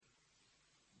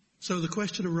So the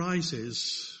question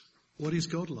arises, what is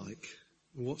God like?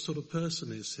 What sort of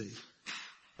person is he?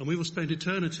 And we will spend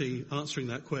eternity answering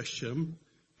that question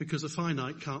because the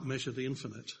finite can't measure the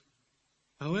infinite.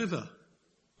 However,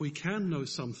 we can know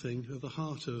something of the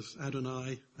heart of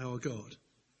Adonai, our God.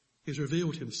 He's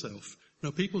revealed himself. Now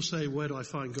people say, where do I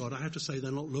find God? I have to say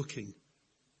they're not looking,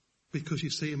 because you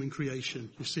see him in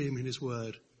creation, you see him in his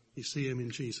word, you see him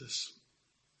in Jesus.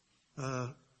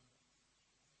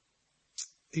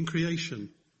 In creation,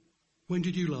 when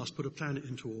did you last put a planet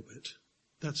into orbit?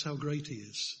 That's how great he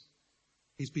is.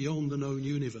 He's beyond the known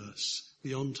universe,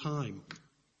 beyond time.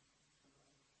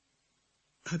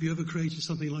 Have you ever created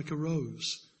something like a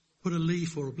rose? Put a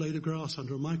leaf or a blade of grass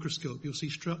under a microscope, you'll see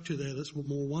structure there that's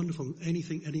more wonderful than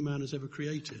anything any man has ever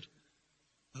created.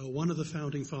 One of the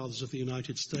founding fathers of the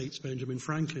United States, Benjamin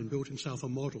Franklin, built himself a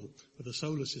model of the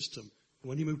solar system.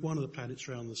 When he moved one of the planets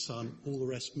around the sun, all the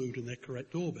rest moved in their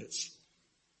correct orbits.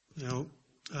 Now,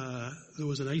 there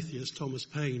was an atheist, Thomas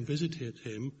Paine, visited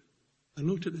him and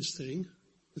looked at this thing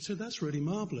and said, that's really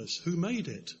marvelous. Who made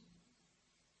it?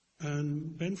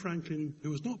 And Ben Franklin,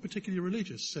 who was not particularly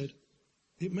religious, said,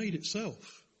 it made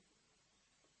itself.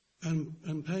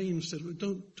 And Paine said, well,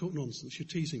 don't talk nonsense, you're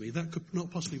teasing me. That could not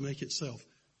possibly make itself.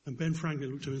 And Ben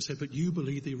Franklin looked at him and said, but you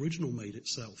believe the original made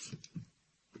itself.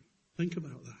 Think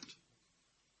about that.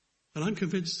 And I'm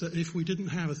convinced that if we didn't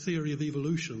have a theory of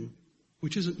evolution,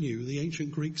 which isn't new, the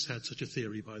ancient Greeks had such a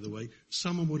theory, by the way,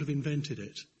 someone would have invented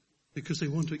it, because they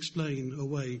want to explain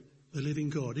away the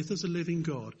living God. If there's a living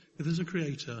God, if there's a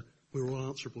creator, we're all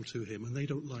answerable to him, and they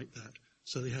don't like that.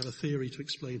 So they have a theory to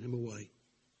explain him away.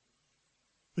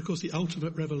 Of course, the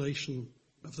ultimate revelation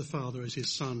of the Father is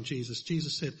his Son, Jesus.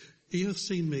 Jesus said, he who hath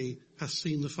seen me hath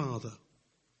seen the Father.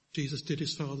 Jesus did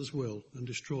his Father's will and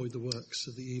destroyed the works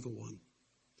of the evil one.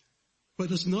 But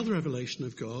there's another revelation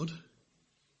of God.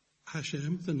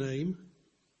 Hashem, the name,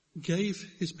 gave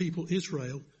his people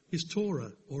Israel his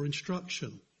Torah, or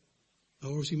instruction,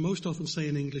 or as we most often say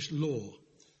in English, law.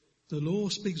 The law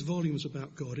speaks volumes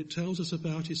about God. It tells us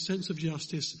about his sense of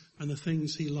justice and the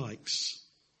things he likes.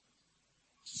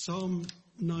 Psalm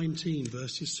 19,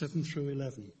 verses 7 through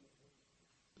 11.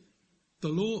 The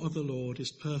law of the Lord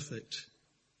is perfect,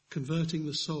 converting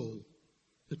the soul.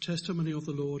 The testimony of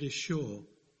the Lord is sure,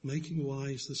 making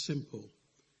wise the simple.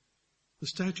 The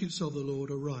statutes of the Lord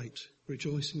are right,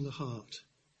 rejoicing the heart.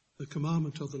 The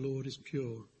commandment of the Lord is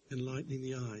pure, enlightening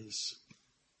the eyes.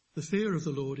 The fear of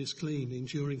the Lord is clean,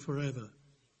 enduring forever.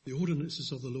 The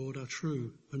ordinances of the Lord are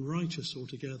true and righteous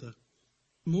altogether.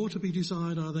 More to be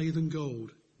desired are they than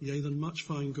gold, yea, than much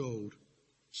fine gold,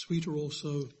 sweeter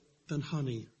also than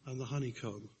honey and the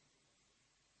honeycomb.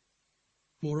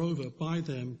 Moreover, by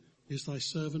them is thy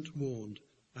servant warned,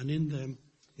 and in them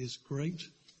is great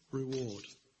reward.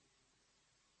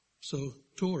 So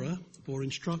Torah, or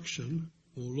instruction,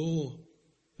 or law,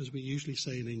 as we usually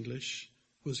say in English,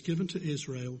 was given to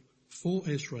Israel, for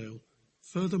Israel,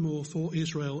 furthermore for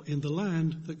Israel in the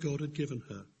land that God had given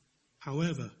her.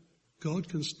 However, God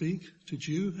can speak to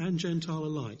Jew and Gentile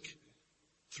alike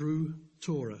through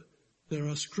Torah. There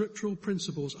are scriptural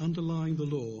principles underlying the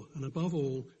law, and above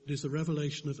all, it is the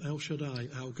revelation of El Shaddai,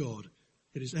 our God.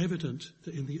 It is evident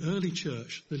that in the early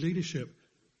church, the leadership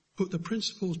put the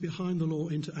principles behind the law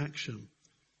into action.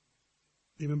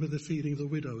 Remember the feeding of the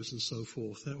widows and so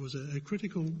forth. That was a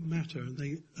critical matter, and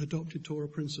they adopted Torah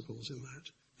principles in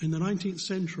that. In the 19th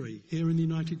century, here in the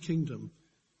United Kingdom,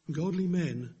 godly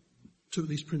men took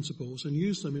these principles and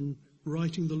used them in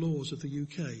writing the laws of the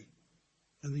UK.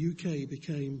 And the UK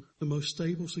became the most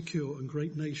stable, secure and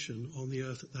great nation on the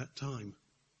earth at that time.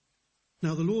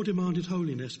 Now the law demanded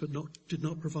holiness, but did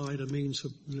not provide a means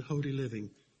of holy living.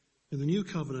 In the new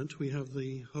covenant, we have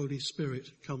the Holy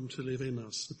Spirit come to live in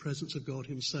us. The presence of God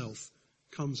himself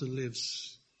comes and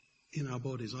lives in our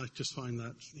bodies. I just find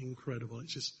that incredible.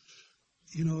 It's just,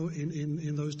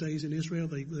 in those days in Israel,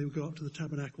 they would go up to the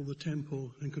tabernacle, the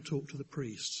temple, and could talk to the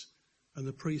priests. And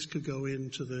the priest could go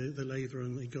into the laver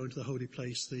and they'd go into the holy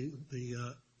place,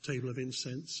 the table of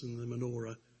incense and the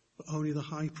menorah. But only the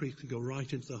high priest could go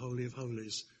right into the Holy of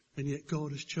Holies. And yet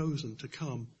God has chosen to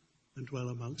come and dwell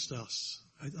amongst us.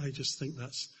 I just think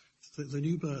that's the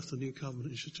new birth, the new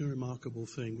covenant is just a remarkable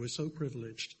thing. We're so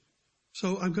privileged.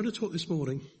 So I'm going to talk this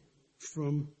morning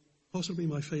from possibly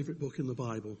my favorite book in the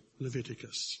Bible,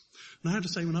 Leviticus. And I have to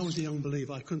say, when I was a young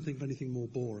believer, I couldn't think of anything more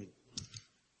boring.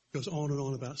 It goes on and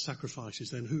on about sacrifices,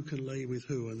 then who can lay with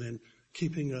who, and then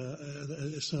keeping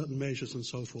certain measures and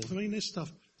so forth. I mean, this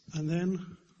stuff. And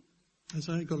then, as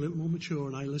I got a little more mature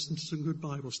and I listened to some good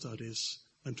Bible studies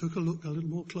and took a look a little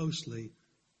more closely,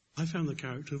 I found the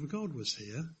character of God was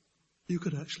here. you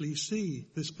could actually see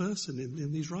this person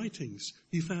in these writings.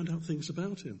 You found out things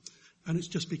about him. And it's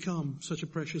just become such a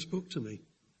precious book to me.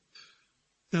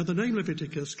 Now, the name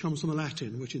Leviticus comes from the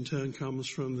Latin, which in turn comes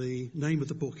from the name of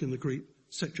the book in the Greek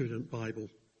Septuagint Bible.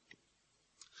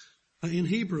 In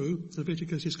Hebrew,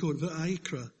 Leviticus is called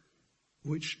Va'ikra,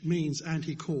 which means "and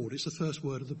he called." It's the first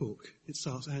word of the book. It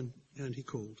starts and he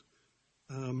called.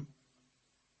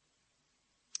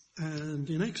 And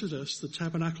in Exodus, the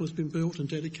tabernacle has been built and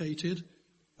dedicated.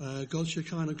 God's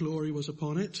Shekinah glory was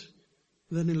upon it.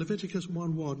 Then in Leviticus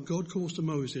 1:1, God calls to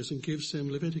Moses and gives him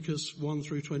Leviticus 1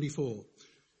 through 24.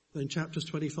 Then chapters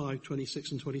 25,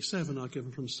 26 and 27 are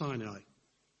given from Sinai.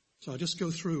 So I'll just go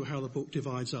through how the book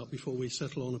divides up before we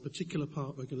settle on a particular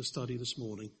part we're going to study this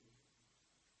morning.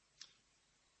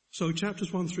 So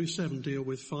chapters 1 through 7 deal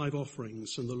with 5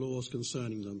 offerings and the laws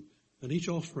concerning them. And each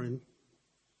offering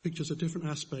pictures a different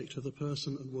aspect of the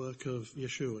person and work of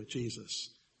Yeshua, Jesus,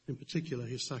 in particular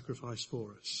his sacrifice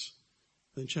for us.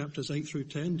 Then chapters 8 through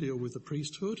 10 deal with the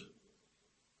priesthood.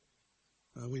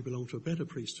 We belong to a better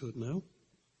priesthood now.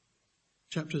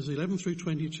 Chapters 11 through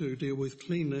 22 deal with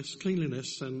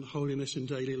cleanliness and holiness in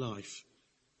daily life.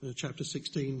 Chapter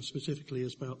 16 specifically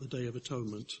is about the Day of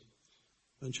Atonement.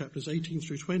 And chapters 18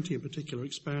 through 20 in particular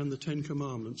expand the 10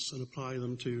 Commandments and apply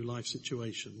them to life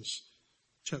situations.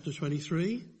 Chapter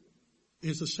 23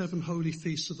 is the 7 holy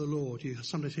feasts of the Lord. You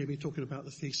sometimes hear me talking about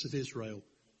the feasts of Israel,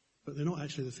 but they're not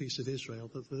actually the feasts of Israel,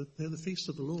 but they're the feasts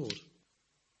of the Lord.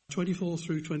 24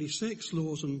 through 26,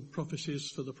 laws and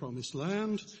prophecies for the promised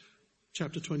land.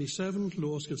 Chapter 27,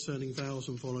 laws concerning vows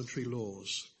and voluntary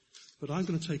laws. But I'm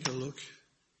going to take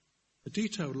a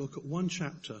detailed look at one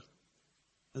chapter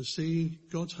and see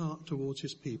God's heart towards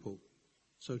his people.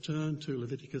 So turn to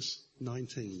Leviticus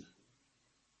 19.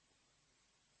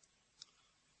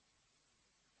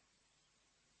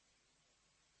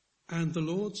 And the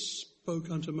Lord spoke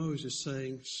unto Moses,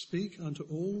 saying, Speak unto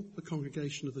all the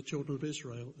congregation of the children of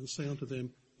Israel, and say unto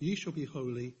them, Ye shall be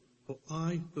holy, for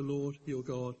I, the Lord your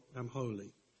God, am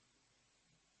holy.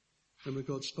 Remember,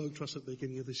 God spoke to us at the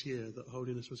beginning of this year that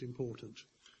holiness was important.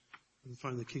 And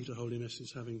find the key to holiness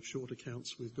is having short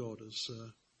accounts with God, as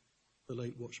the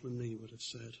late Watchman Nee would have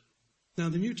said. Now,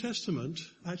 the New Testament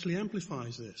actually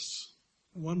amplifies this.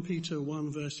 1 Peter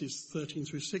 1 verses 13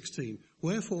 through 16.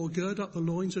 Wherefore, gird up the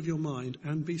loins of your mind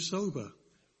and be sober,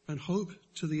 and hope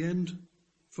to the end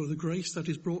for the grace that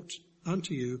is brought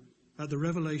unto you at the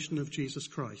revelation of Jesus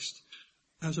Christ.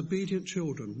 As obedient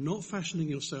children, not fashioning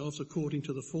yourselves according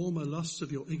to the former lusts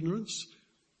of your ignorance,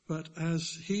 but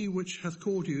as he which hath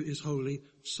called you is holy,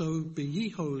 so be ye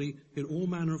holy in all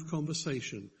manner of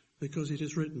conversation, because it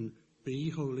is written, Be ye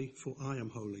holy, for I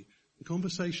am holy. The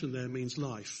conversation there means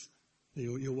life,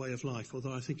 your way of life,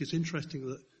 although I think it's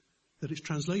interesting that it's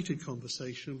translated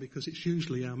conversation, because it's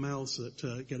usually our mouths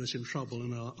that get us in trouble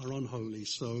and are unholy.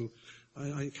 So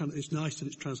it's nice that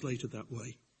it's translated that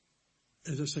way.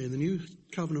 As I say, in the new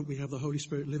covenant we have the Holy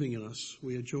Spirit living in us.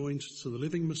 We are joined to the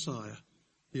living Messiah.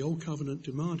 The old covenant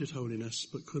demanded holiness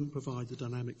but couldn't provide the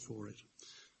dynamic for it.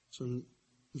 So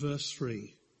verse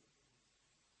 3.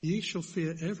 Ye shall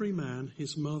fear every man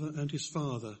his mother and his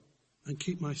father, and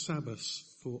keep my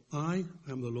Sabbaths, for I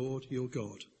am the Lord your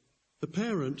God. The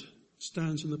parent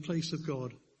stands in the place of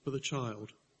God for the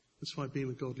child. That's why being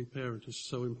a godly parent is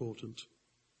so important.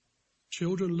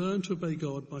 Children learn to obey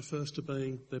God by first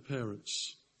obeying their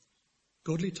parents.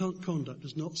 Godly conduct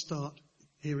does not start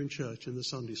here in church in the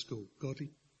Sunday school.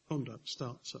 Godly conduct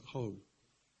starts at home.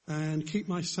 And keep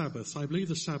my Sabbath. I believe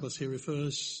the Sabbath here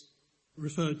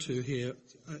referred to here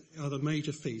are the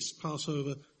major feasts,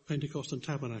 Passover, Pentecost and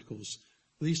Tabernacles.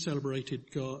 These celebrated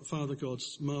Father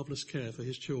God's marvelous care for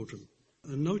his children.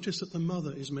 And notice that the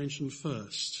mother is mentioned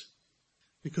first,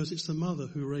 because it's the mother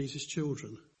who raises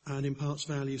children and imparts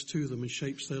values to them and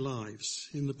shapes their lives.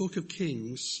 In the book of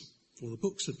Kings, or the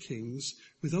books of Kings,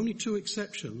 with only 2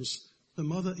 exceptions, the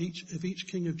mother of each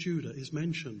king of Judah is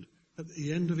mentioned at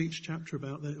the end of each chapter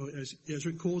as it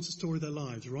records the story of their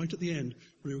lives. Right at the end,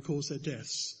 when it records their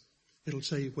deaths, it'll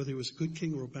say whether he was a good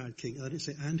king or a bad king. And it'll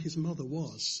say, and his mother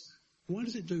was. Why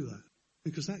does it do that?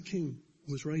 Because that king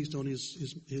was raised on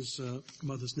his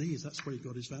mother's knees. That's where he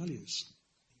got his values.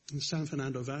 In San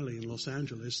Fernando Valley in Los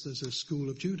Angeles, there's a school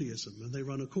of Judaism, and they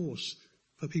run a course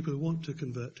for people who want to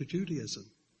convert to Judaism.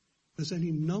 There's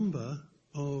any number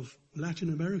of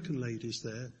Latin American ladies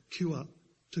there queue up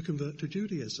to convert to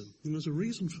Judaism. And there's a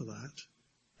reason for that.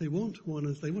 They want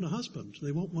a husband.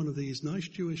 They want one of these nice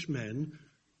Jewish men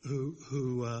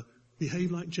who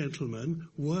behave like gentlemen,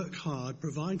 work hard,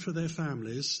 provide for their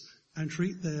families, and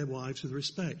treat their wives with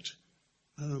respect.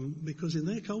 Because in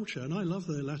their culture, and I love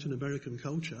the Latin American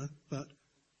culture, but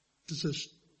there's a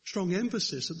strong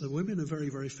emphasis that the women are very,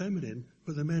 very feminine,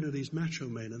 but the men are these macho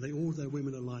men, and all their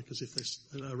women are like as if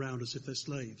they're around as if they're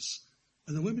slaves.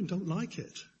 And the women don't like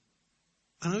it.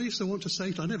 And I used to want to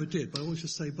say, I never did, but I always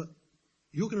just say, but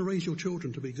you're going to raise your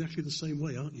children to be exactly the same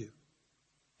way, aren't you?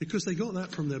 Because they got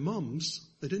that from their mums.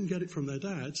 They didn't get it from their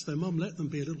dads. Their mum let them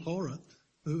be a little horror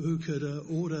who could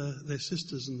order their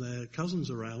sisters and their cousins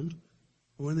around.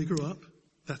 And when they grew up,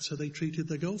 that's how they treated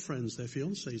their girlfriends, their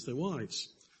fiancées, their wives.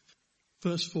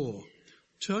 Verse 4,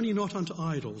 turn ye not unto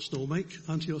idols, nor make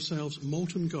unto yourselves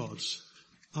molten gods.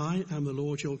 I am the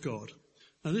Lord your God.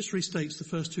 Now this restates the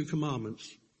first two commandments.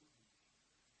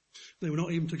 They were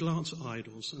not even to glance at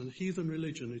idols, and heathen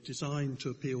religion is designed to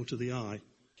appeal to the eye.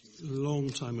 A long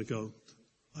time ago,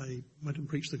 I went and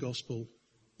preached the gospel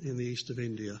in the east of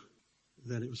India.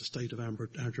 Then it was the state of Andhra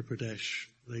Pradesh.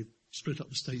 They've split up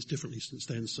the states differently since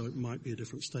then, so it might be a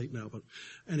different state now. But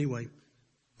anyway,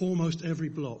 almost every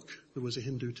block there was a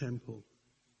Hindu temple.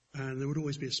 And there would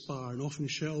always be a spire, and often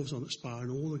shelves on the spire,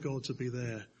 and all the gods would be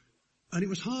there. And it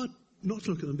was hard not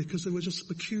to look at them because they were just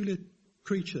peculiar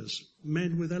creatures,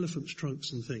 men with elephants'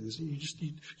 trunks and things.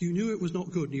 You knew it was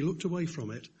not good, and you looked away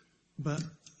from it. But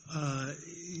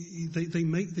they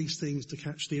make these things to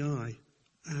catch the eye,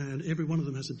 and every one of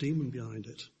them has a demon behind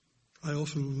it. I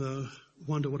often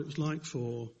wonder what it was like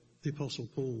for the Apostle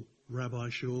Paul, Rabbi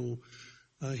Shaul.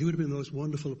 He would have been the most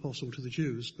wonderful apostle to the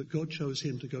Jews, but God chose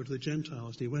him to go to the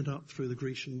Gentiles, and he went up through the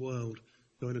Grecian world,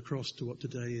 going across to what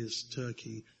today is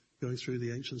Turkey, going through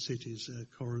the ancient cities,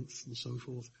 Corinth and so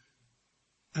forth.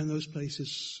 And those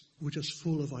places were just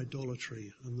full of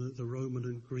idolatry and the Roman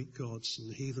and Greek gods and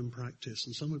the heathen practice,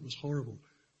 and some of it was horrible.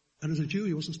 And as a Jew,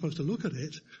 he wasn't supposed to look at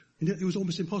it, and yet it was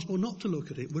almost impossible not to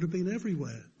look at it. It would have been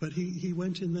everywhere. But he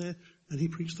went in there and he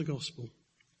preached the gospel.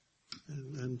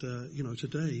 And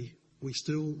today we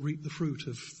still reap the fruit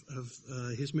of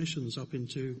his missions up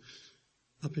into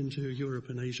Europe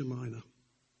and Asia Minor.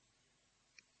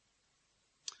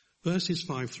 Verses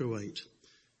 5 through 8.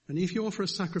 And if you offer a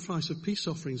sacrifice of peace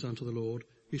offerings unto the Lord,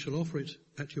 you shall offer it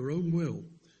at your own will.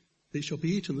 It shall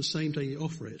be eaten the same day you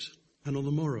offer it, and on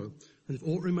the morrow. And if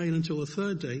aught remain until the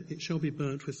third day, it shall be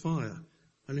burnt with fire.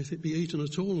 And if it be eaten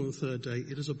at all on the third day,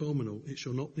 it is abominable. It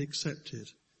shall not be accepted.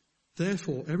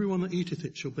 Therefore, everyone that eateth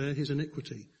it shall bear his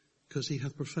iniquity, because he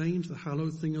hath profaned the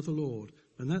hallowed thing of the Lord.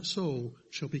 And that soul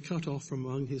shall be cut off from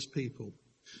among his people.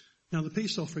 Now, the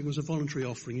peace offering was a voluntary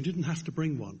offering. You didn't have to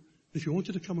bring one. If you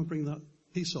wanted to come and bring that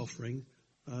peace offering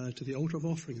to the altar of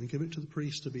offering and give it to the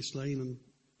priest to be slain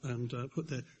and put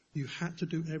there, you had to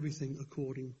do everything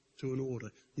according to an order.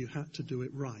 You had to do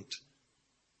it right.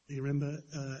 You remember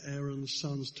Aaron's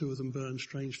sons, two of them burned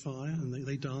strange fire and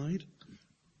they died?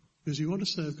 Because you want to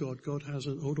serve God, God has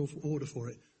an order for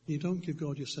it. You don't give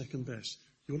God your second best.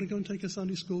 You want to go and take a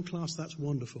Sunday school class? That's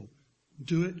wonderful.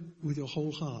 Do it with your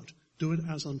whole heart. Do it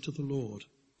as unto the Lord.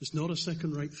 It's not a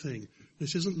second-rate thing.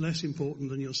 This isn't less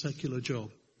important than your secular job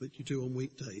that you do on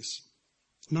weekdays.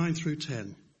 9 through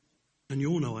 10. And you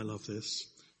all know I love this.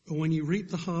 But when you reap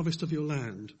the harvest of your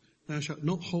land, thou shalt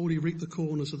not wholly reap the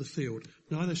corners of the field,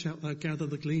 neither shalt thou gather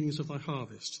the gleanings of thy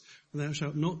harvest. And thou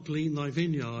shalt not glean thy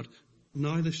vineyard,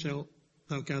 neither shalt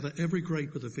thou gather every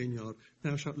grape of the vineyard.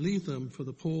 Thou shalt leave them for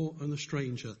the poor and the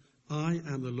stranger. I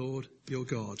am the Lord your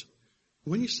God.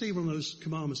 When you see one of those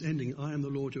commandments ending, I am the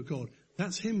Lord your God,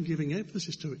 that's him giving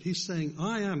emphasis to it. He's saying,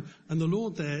 I am, and the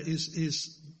Lord there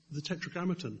is the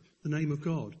tetragrammaton, the name of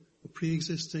God, the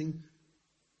pre-existing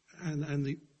and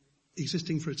the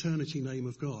existing for eternity name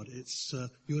of God. It's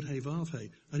Yud He Vav He.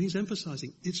 And he's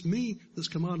emphasizing, it's me that's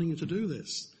commanding you to do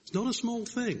this. It's not a small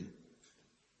thing.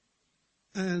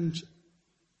 And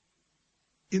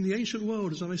in the ancient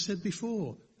world, as I said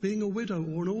before, being a widow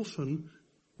or an orphan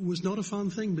was not a fun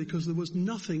thing because there was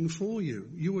nothing for you.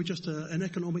 You were just an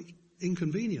economic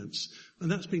inconvenience. And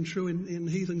that's been true in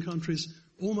heathen countries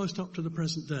almost up to the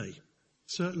present day.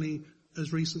 Certainly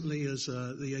as recently as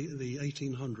the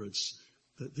 1800s.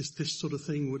 That this sort of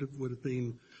thing would have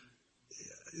been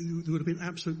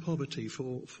absolute poverty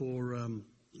for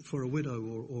a widow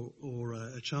or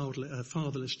a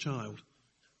fatherless child.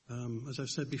 As I've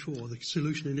said before, the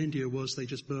solution in India was they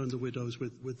just burned the widows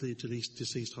with the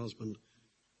deceased husband.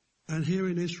 And here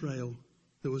in Israel,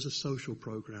 there was a social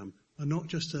program, and not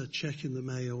just a check in the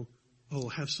mail,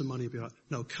 have some money.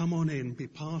 No, come on in, be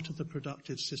part of the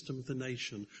productive system of the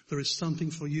nation. There is something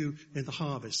for you in the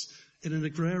harvest. In an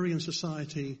agrarian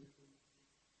society,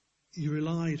 you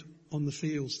relied on the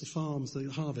fields, the farms, the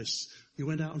harvests. You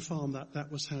went out and farmed that.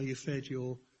 That was how you fed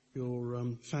your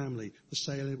family. The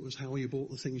sale was how you bought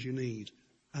the things you need.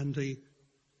 And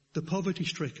the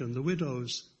poverty-stricken, the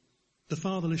widows, the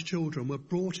fatherless children were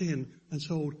brought in and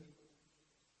told,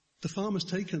 The farmer's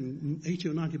taken 80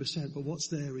 or 90%, but what's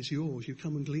there is yours. You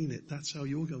come and glean it. That's how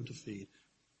you're going to feed.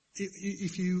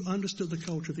 If you understood the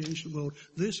culture of the ancient world,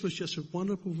 this was just a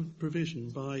wonderful provision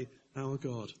by our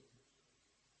God.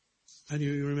 And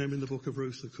you remember in the book of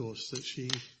Ruth, of course, that she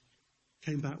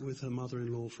came back with her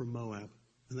mother-in-law from Moab,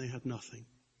 and they had nothing.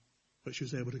 But she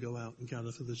was able to go out and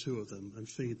gather for the two of them and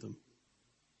feed them.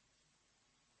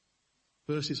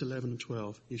 Verses 11 and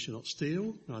 12. You shall not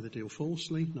steal, neither deal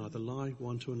falsely, neither lie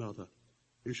one to another.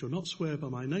 You shall not swear by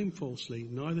my name falsely,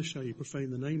 neither shall you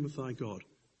profane the name of thy God.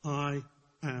 I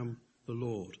am the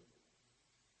Lord.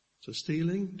 So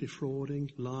stealing,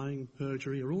 defrauding, lying,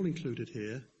 perjury are all included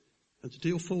here. And to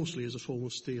deal falsely is a form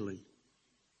of stealing.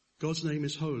 God's name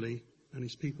is holy, and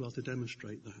his people are to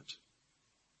demonstrate that.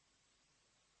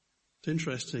 It's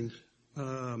interesting.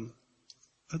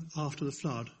 After the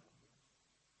flood,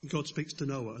 God speaks to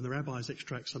Noah, and the rabbis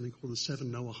extract something called the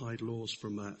 7 Noahide laws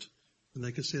from that. And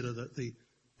they consider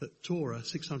that Torah,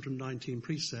 619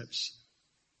 precepts,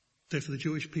 they're for the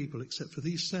Jewish people, except for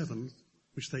these 7,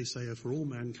 which they say are for all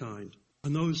mankind.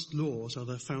 And those laws are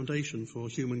the foundation for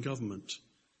human government.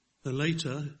 Then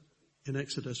later, in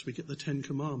Exodus, we get the 10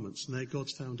 Commandments, and they're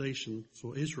God's foundation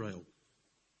for Israel.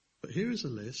 But here is a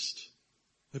list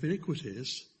of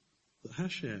iniquities that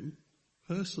Hashem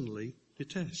personally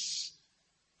detests.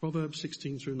 Proverbs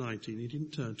 16 through 19. You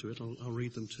didn't turn to it. I'll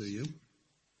read them to you.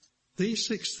 These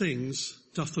 6 things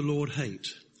doth the Lord hate.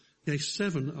 Yea,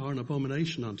 7 are an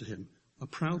abomination unto him. A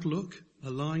proud look,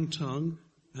 a lying tongue,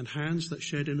 and hands that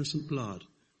shed innocent blood,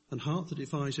 and heart that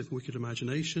deviseth wicked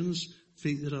imaginations,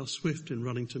 feet that are swift in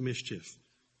running to mischief,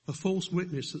 a false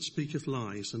witness that speaketh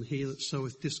lies, and he that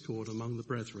soweth discord among the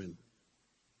brethren.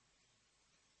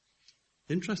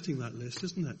 Interesting, that list,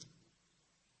 isn't it?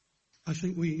 I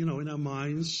think we, in our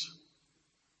minds,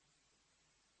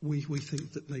 we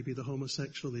think that maybe the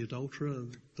homosexual, the adulterer,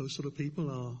 those sort of people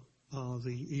are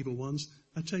the evil ones.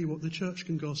 I tell you what, the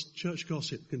church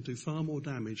gossip can do far more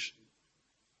damage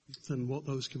than what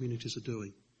those communities are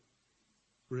doing.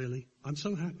 Really. I'm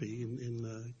so happy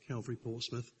in Calvary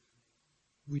Portsmouth.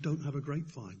 We don't have a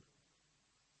grapevine.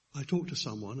 I talk to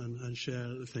someone and share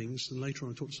the things, and later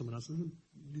on I talk to someone else,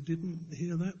 you didn't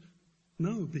hear that?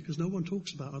 No, because no one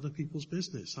talks about other people's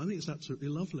business. I think it's absolutely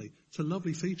lovely. It's a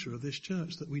lovely feature of this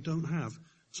church that we don't have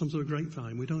some sort of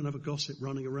grapevine. We don't have a gossip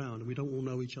running around, and we don't all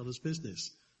know each other's business.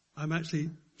 I'm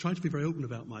actually trying to be very open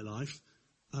about my life,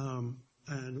 and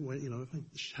when, if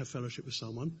I have fellowship with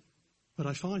someone, but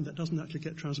I find that doesn't actually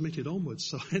get transmitted onwards,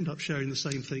 so I end up sharing the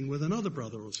same thing with another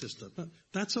brother or sister. But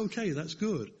that's okay, that's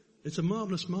good. It's a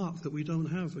marvelous mark that we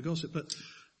don't have a gossip, but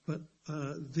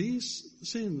these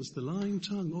sins, the lying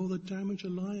tongue, all the damage a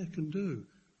liar can do.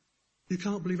 You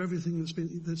can't believe everything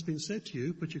that's been said to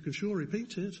you, but you can sure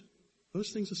repeat it.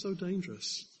 Those things are so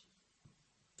dangerous.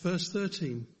 Verse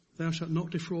 13, thou shalt not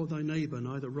defraud thy neighbour,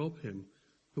 neither rob him.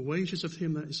 The wages of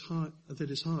him that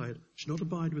is hired shall not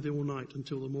abide with thee all night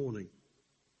until the morning.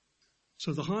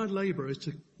 So the hired labourer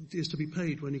is to be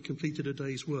paid when he completed a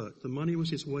day's work. The money was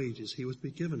his wages. He was to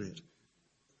be given it.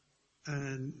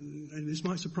 And this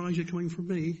might surprise you coming from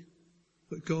me,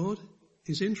 but God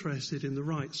is interested in the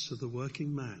rights of the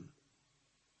working man.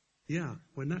 Yeah,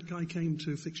 when that guy came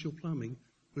to fix your plumbing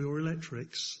or your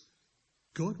electrics,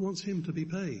 God wants him to be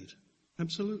paid.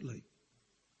 Absolutely.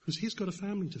 Because he's got a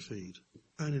family to feed.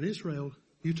 And in Israel,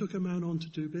 you took a man on to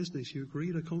do business. You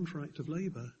agreed a contract of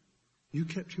labour. You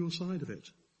kept your side of it.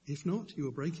 If not, you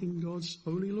were breaking God's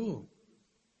holy law.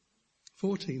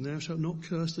 14, thou shalt not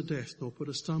curse the deaf, nor put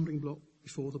a stumbling block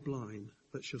before the blind,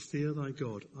 but shall fear thy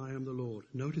God. I am the Lord.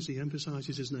 Notice he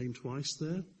emphasizes his name twice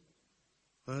there.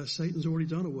 Satan's already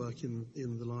done a work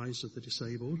in the lives of the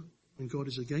disabled, and God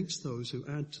is against those who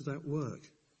add to that work.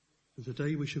 And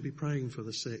today we should be praying for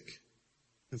the sick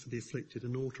and for the afflicted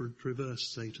in order to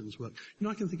reverse Satan's work.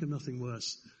 I can think of nothing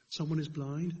worse. Someone is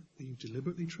blind, and you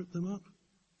deliberately trip them up.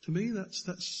 To me,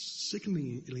 that's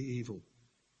sickeningly evil.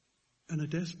 And a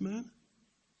deaf man,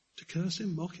 to curse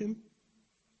him, mock him,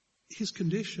 his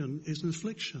condition is an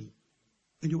affliction.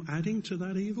 And you're adding to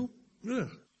that evil? Ugh.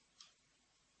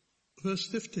 Verse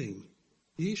 15,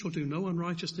 ye shall do no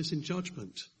unrighteousness in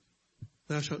judgment.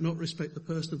 Thou shalt not respect the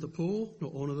person of the poor,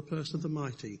 nor honour the person of the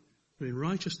mighty. But in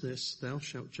righteousness thou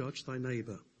shalt judge thy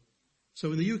neighbour.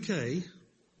 So in the UK,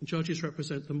 judges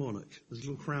represent the monarch. There's a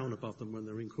little crown above them when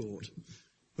they're in court.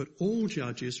 But all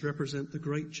judges represent the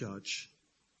great judge.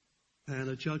 And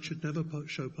a judge should never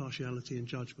show partiality in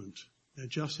judgment. Their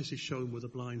justice is shown with a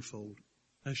blindfold,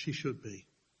 as she should be.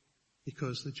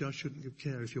 Because the judge shouldn't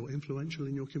care if you're influential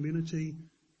in your community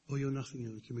or you're nothing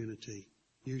in the community.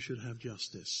 You should have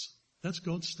justice. That's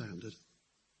God's standard.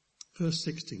 Verse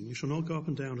 16, you shall not go up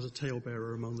and down as a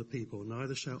talebearer among the people,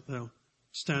 neither shalt thou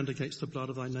stand against the blood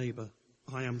of thy neighbour.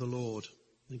 I am the Lord.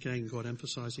 Again, God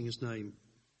emphasizing his name.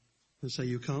 And say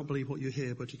you can't believe what you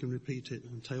hear, but you can repeat it.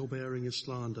 And talebearing is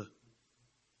slander.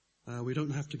 We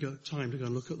don't have time to go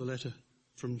and look at the letter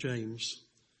from James,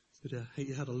 but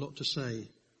he had a lot to say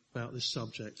about this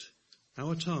subject.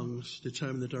 Our tongues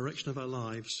determine the direction of our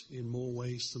lives in more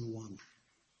ways than one.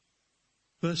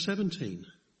 Verse 17,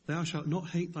 thou shalt not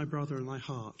hate thy brother in thy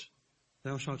heart.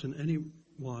 Thou shalt in any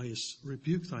wise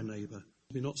rebuke thy neighbour,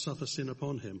 do not suffer sin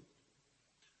upon him.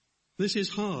 This is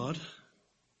hard,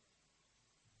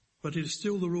 but it is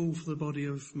still the rule for the body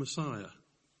of Messiah.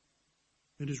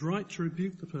 It is right to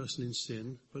rebuke the person in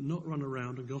sin, but not run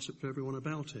around and gossip to everyone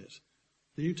about it.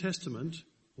 The New Testament,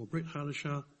 or Brit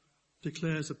Hadashah,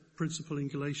 declares a principle in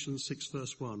Galatians 6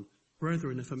 verse 1.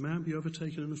 Brethren, if a man be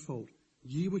overtaken in a fault,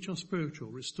 ye which are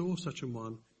spiritual, restore such an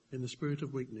one in the spirit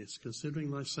of weakness,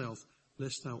 considering thyself,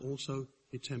 lest thou also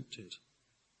be tempted.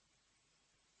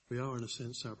 We are, in a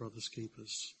sense, our brother's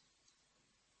keepers.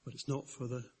 But it's not for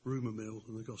the rumour mill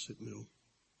and the gossip mill.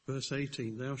 Verse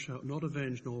 18, thou shalt not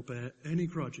avenge nor bear any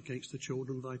grudge against the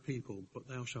children of thy people, but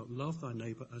thou shalt love thy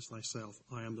neighbour as thyself.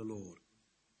 I am the Lord.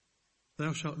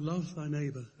 Thou shalt love thy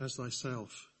neighbour as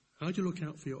thyself. How do you look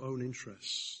out for your own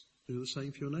interests? Do the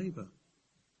same for your neighbour.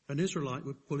 An Israelite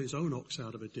would pull his own ox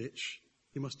out of a ditch.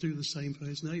 He must do the same for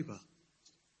his neighbour.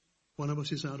 One of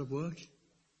us is out of work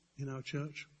in our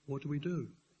church. What do?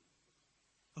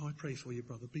 Oh, I pray for you,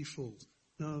 brother. Be full.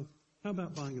 No. How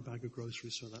about buying a bag of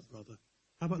groceries for that brother?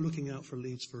 How about looking out for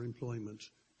leads for employment?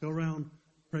 Go around,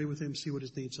 pray with him, see what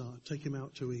his needs are. Take him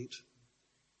out to eat.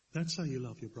 That's how you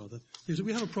love your brother.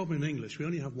 We have a problem in English. We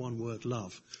only have one word,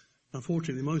 love.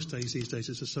 Unfortunately, most days these days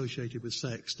it's associated with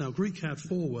sex. Now, Greek had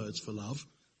 4 words for love.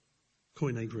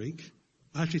 Koine Greek.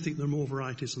 I actually think there are more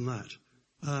varieties than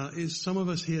that. Some of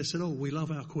us here said, oh, we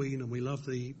love our Queen and we love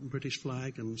the British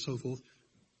flag and so forth.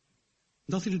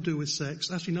 Nothing to do with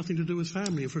sex, actually nothing to do with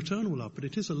family and fraternal love, but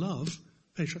it is a love.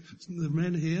 The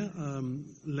men here,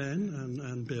 Len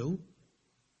and Bill,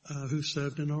 who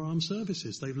served in our armed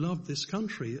services, they've loved this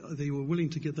country. They were willing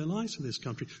to give their lives for this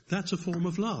country. That's a form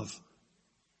of love.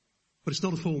 But it's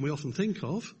not a form we often think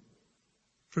of.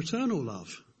 Fraternal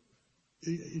love.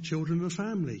 Your children and a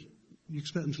family. You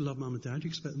expect them to love mum and dad, you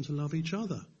expect them to love each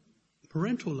other.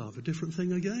 Parental love, a different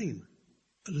thing again.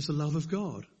 And there's the love of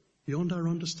God, beyond our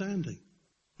understanding.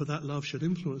 But that love should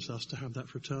influence us to have that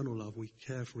fraternal love. We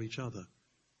care for each other.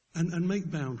 And make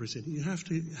boundaries in it. You have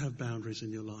to have boundaries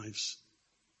in your lives.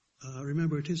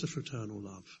 Remember, it is a fraternal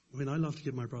love. I mean, I love to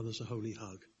give my brothers a holy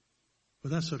hug.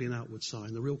 But that's only an outward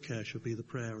sign. The real care should be the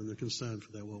prayer and the concern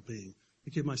for their well-being.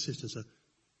 I give my sisters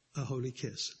a holy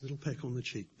kiss, a little peck on the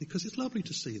cheek, because it's lovely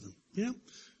to see them. Yeah?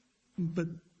 But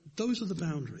those are the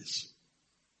boundaries.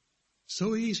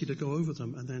 So easy to go over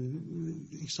them and then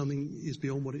something is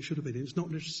beyond what it should have been. It's not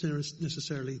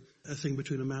necessarily a thing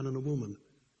between a man and a woman.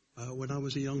 When I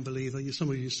was a young believer, some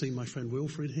of you have seen my friend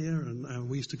Wilfred here, and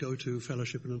we used to go to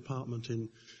fellowship in an apartment in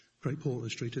Great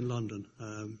Portland Street in London,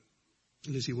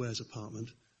 Lizzie Ware's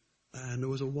apartment, and there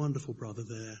was a wonderful brother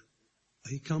there.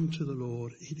 He'd come to the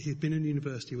Lord. He'd been in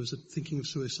university. He was thinking of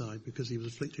suicide because he was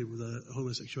afflicted with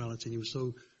homosexuality, and he was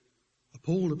so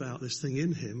appalled about this thing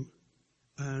in him.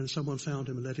 And someone found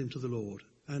him and led him to the Lord.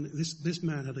 And this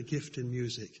man had a gift in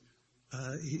music.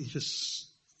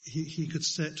 He could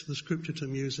set the scripture to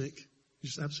music,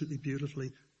 just absolutely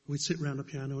beautifully. We'd sit round a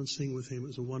piano and sing with him. It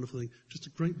was a wonderful thing. Just a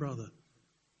great brother.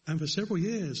 And for several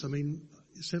years,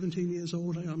 17 years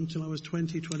old, until I was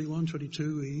 20, 21,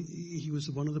 22, he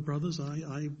was one of the brothers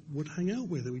I would hang out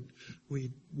with.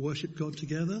 We'd worship God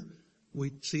together.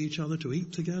 We'd see each other to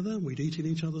eat together. We'd eat in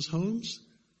each other's homes.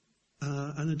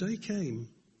 And a day came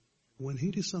when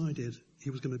he decided he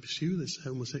was going to pursue this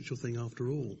homosexual thing after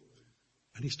all.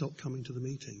 And he stopped coming to the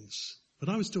meetings. But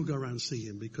I would still go around and see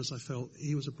him because I felt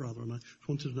he was a brother and I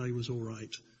wanted to know he was all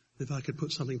right. If I could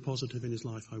put something positive in his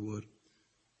life, I would.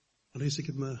 And I used to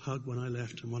give him a hug when I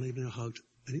left, and one evening I hugged,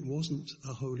 and it wasn't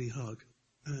a holy hug.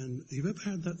 And you've ever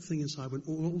had that thing inside when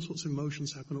all sorts of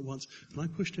emotions happen at once, and I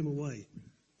pushed him away.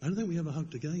 I don't think we ever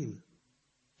hugged again.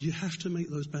 You have to make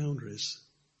those boundaries.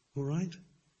 All right?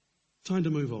 Time to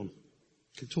move on.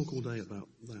 I could talk all day about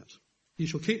that. You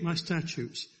shall keep my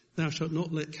statutes. Thou shalt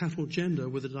not let cattle gender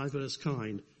with a diverse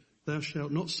kind. Thou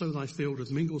shalt not sow thy field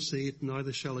with mingled seed,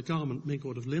 neither shall a garment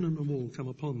mingled of linen and wool come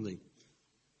upon thee.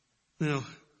 Now,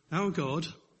 our God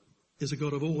is a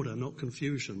God of order, not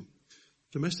confusion.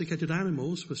 Domesticated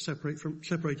animals were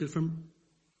separated from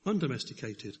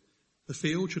undomesticated. The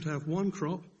field should have one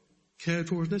crop, cared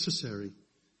for as necessary.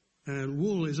 And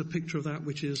wool is a picture of that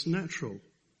which is natural.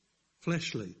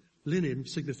 fleshly. Linen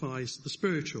signifies the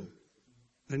spiritual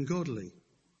and godly.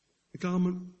 A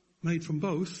garment made from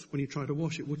both, when you try to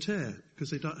wash it, will tear because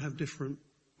they don't have different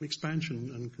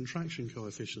expansion and contraction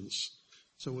coefficients.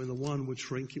 So when the one would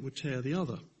shrink, it would tear the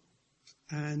other.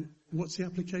 And what's the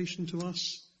application to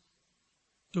us?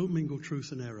 Don't mingle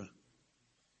truth and error.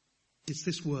 It's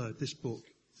this word, this book,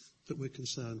 that we're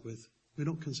concerned with. We're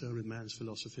not concerned with man's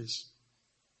philosophies.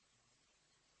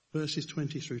 Verses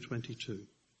 20 through 22.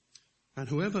 And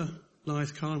whoever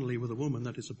lieth carnally with a woman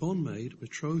that is a bondmaid,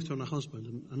 betrothed on a husband,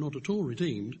 and not at all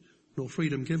redeemed, nor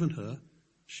freedom given her,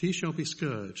 she shall be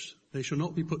scourged. They shall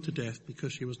not be put to death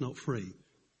because she was not free.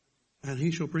 And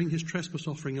he shall bring his trespass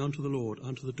offering unto the Lord,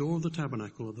 unto the door of the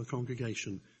tabernacle of the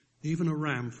congregation, even a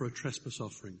ram for a trespass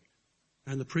offering.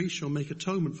 And the priest shall make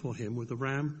atonement for him with the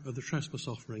ram of the trespass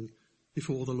offering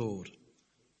before the Lord,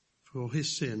 for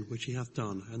his sin which he hath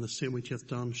done, and the sin which he hath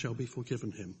done shall be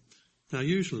forgiven him. Now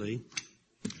usually,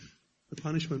 the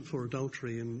punishment for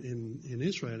adultery in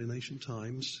Israel in ancient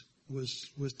times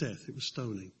was death, it was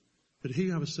stoning. But here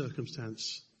you have a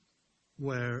circumstance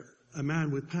where a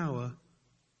man with power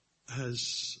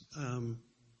has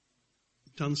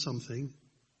done something,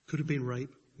 could have been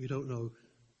rape, we don't know,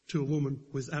 to a woman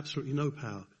with absolutely no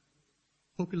power.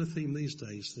 Popular theme these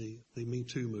days, the Me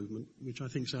Too movement, which I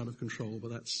think is out of control,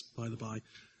 but that's by the by.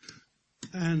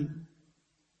 And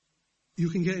you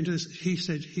can get into this he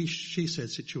said, she said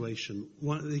situation.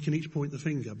 They can each point the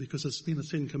finger because there's been a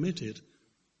sin committed.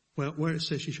 Well, where it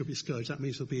says she should be scourged, that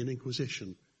means there'll be an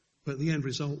inquisition. But the end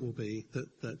result will be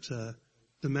that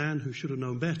the man who should have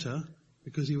known better,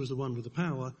 because he was the one with the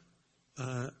power,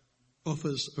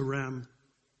 offers a ram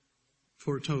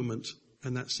for atonement,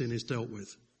 and that sin is dealt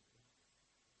with.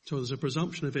 So there's a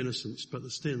presumption of innocence, but the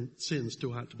sin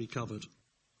still had to be covered.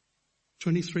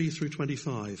 23 through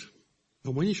 25.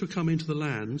 And when you shall come into the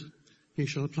land, you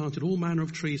shall have planted all manner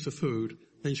of trees for food,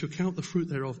 then you shall count the fruit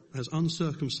thereof as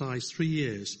uncircumcised 3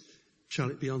 years, shall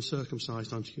it be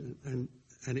uncircumcised unto you,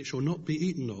 and it shall not be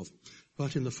eaten of.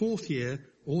 But in the 4th year,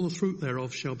 all the fruit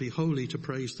thereof shall be holy to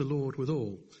praise the Lord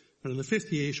withal. And in the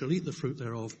 5th year you shall eat the fruit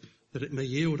thereof, that it may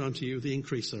yield unto you the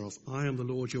increase thereof. I am the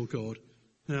Lord your God.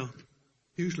 Now,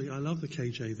 usually I love the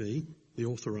KJV, the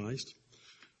authorized,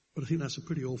 but I think that's a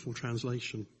pretty awful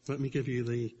translation. Let me give you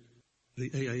the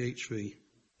AAHV,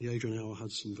 the Adrian Hour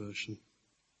Hudson version.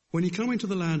 When you come into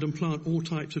the land and plant all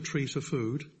types of trees for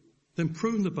food, then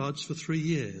prune the buds for 3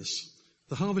 years.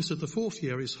 The harvest of the 4th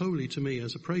year is holy to me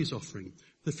as a praise offering.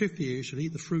 The 5th year you shall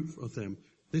eat the fruit of them.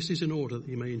 This is in order that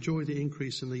you may enjoy the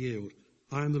increase in the yield.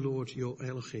 I am the Lord your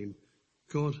Elohim.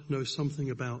 God knows something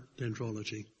about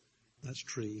dendrology. That's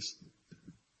trees.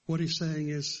 What he's saying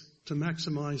is to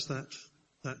maximize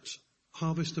that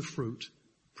harvest of fruit,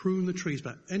 prune the trees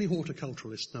back. Any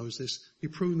horticulturalist knows this. You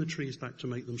prune the trees back to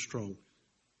make them strong.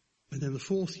 And then the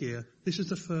 4th year, this is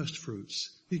the first fruits.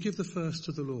 You give the first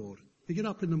to the Lord. You get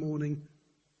up in the morning.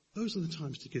 Those are the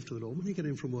times to give to the Lord. When you get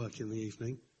in from work in the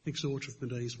evening, exhausted from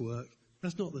the day's work,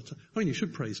 that's not the time. I mean, you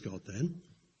should praise God then.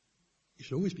 You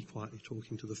should always be quietly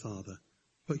talking to the Father.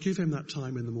 But give him that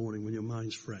time in the morning when your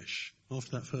mind's fresh,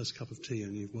 after that first cup of tea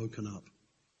and you've woken up.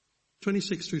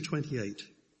 26 through 28.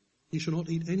 You shall not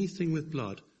eat anything with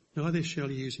blood, neither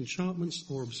shall you use enchantments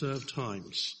or observe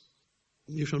times.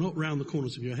 You shall not round the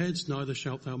corners of your heads, neither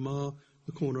shalt thou mar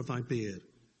the corner of thy beard.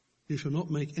 You shall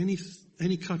not make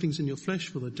any cuttings in your flesh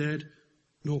for the dead,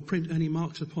 nor print any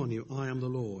marks upon you. I am the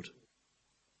Lord.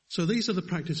 So these are the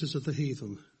practices of the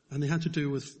heathen, and they had to do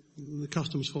with the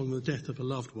customs following the death of a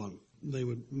loved one. They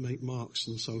would make marks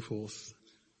and so forth.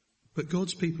 But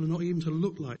God's people are not even to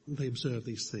look like they observe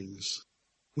these things.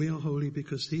 We are holy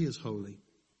because he is holy.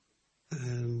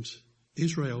 And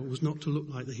Israel was not to look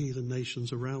like the heathen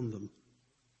nations around them.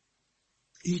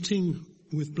 Eating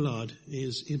with blood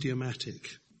is idiomatic.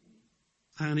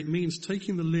 And it means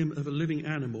taking the limb of a living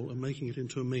animal and making it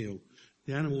into a meal.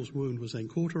 The animal's wound was then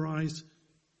cauterized,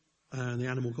 and the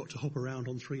animal got to hop around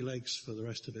on 3 legs for the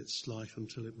rest of its life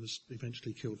until it was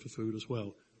eventually killed for food as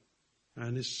well.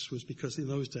 And this was because in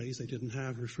those days they didn't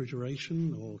have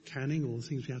refrigeration or canning or the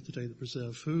things we have today that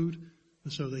preserve food.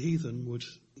 And so the heathen would,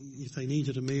 if they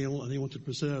needed a meal and they wanted to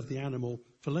preserve the animal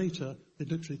for later,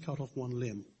 they'd literally cut off one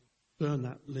limb, burn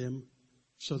that limb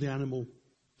so the animal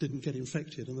didn't get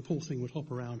infected, and the poor thing would hop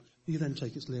around. You then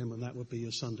take its limb and that would be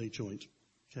your Sunday joint.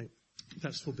 Okay,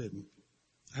 that's forbidden.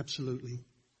 Absolutely.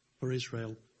 For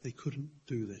Israel, they couldn't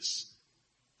do this.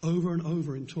 Over and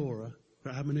over in Torah,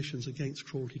 there are admonitions against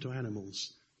cruelty to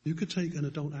animals. You could take an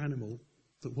adult animal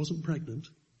that wasn't pregnant,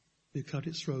 you cut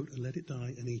its throat and let it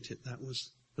die and eat it. That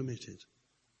was permitted.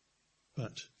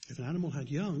 But if an animal had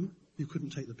young, you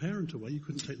couldn't take the parent away, you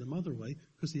couldn't take the mother away,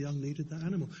 because the young needed that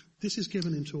animal. This is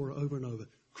given in Torah over and over.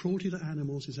 Cruelty to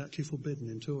animals is actually forbidden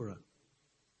in Torah.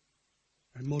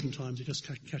 And modern times are just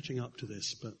catching up to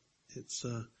this, but it's,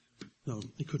 no,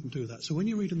 you couldn't do that. So when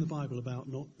you read in the Bible about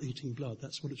not eating blood,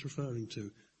 that's what it's referring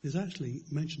to. It's actually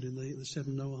mentioned in the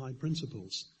 7 Noahide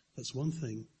principles. That's one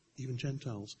thing, even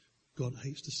Gentiles, God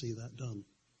hates to see that done.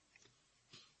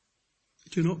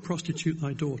 Do not prostitute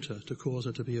thy daughter to cause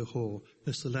her to be a whore,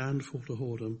 lest the land fall to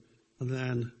whoredom and the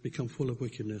land become full of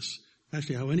wickedness.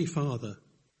 Actually, how any father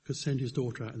could send his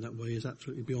daughter out in that way is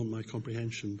absolutely beyond my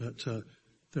comprehension. But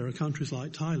there are countries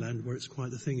like Thailand where it's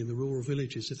quite the thing. In the rural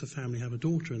villages, if a family have a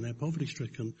daughter and they're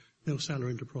poverty-stricken, they'll sell her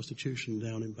into prostitution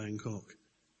down in Bangkok.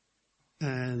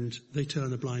 And they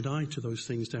turn a blind eye to those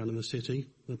things down in the city.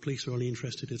 The police are only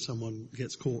interested if someone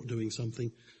gets caught doing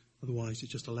something. Otherwise,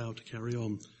 it's just allowed to carry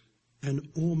on. And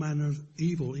all manner of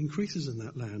evil increases in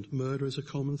that land. Murder is a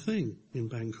common thing in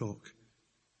Bangkok.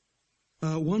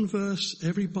 One verse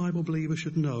every Bible believer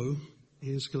should know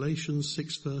is Galatians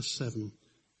 6 verse 7.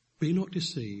 Be not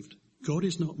deceived. God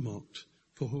is not mocked.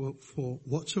 For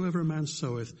whatsoever a man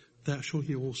soweth, that shall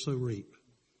he also reap.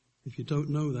 If you don't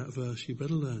know that verse, you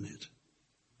better learn it.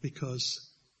 Because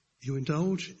you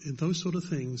indulge in those sort of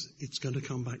things, it's going to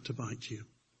come back to bite you.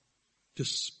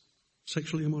 Just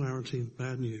sexual immorality,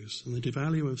 bad news. And the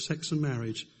devaluing of sex and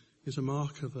marriage is a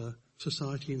mark of a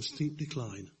society in steep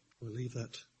decline. We'll leave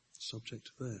that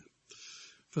subject there.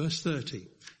 Verse 30.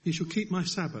 Ye shall keep my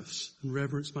Sabbaths and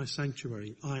reverence my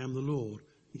sanctuary. I am the Lord.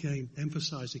 Again,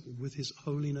 emphasizing with his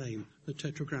holy name, the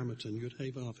Tetragrammaton,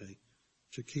 Yud-Heh-Vav-Heh.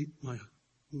 Shall keep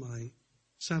my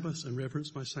Sabbaths and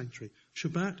reverence my sanctuary.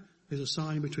 Shabbat is a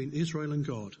sign between Israel and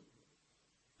God.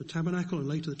 The tabernacle and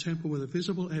later the temple were the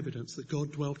visible evidence that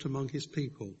God dwelt among his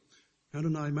people.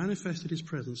 Adonai manifested his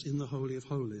presence in the Holy of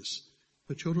Holies.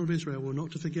 The children of Israel were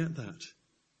not to forget that.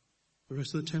 The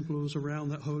rest of the temple was around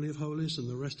that Holy of Holies, and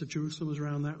the rest of Jerusalem was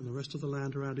around that, and the rest of the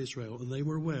land around Israel, and they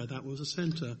were aware that was the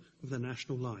center of their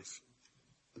national life.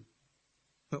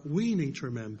 But we need to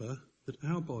remember that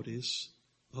our bodies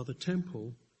are the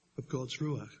temple of God's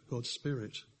Ruach, God's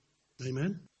Spirit.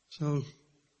 Amen? So,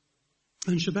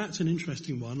 and Shabbat's an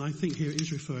interesting one. I think here it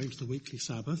is referring to the weekly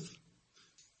Sabbath.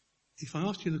 If I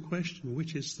ask you the question,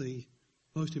 which is the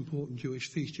most important Jewish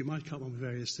feast, you might come up with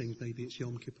various things. Maybe it's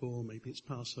Yom Kippur, maybe it's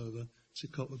Passover.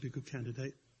 Sukkot would be a good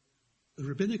candidate. The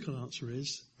rabbinical answer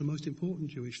is the most important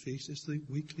Jewish feast is the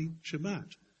weekly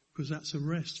Shabbat, because that's a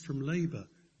rest from labor,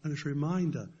 and it's a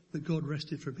reminder that God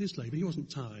rested from his labor. He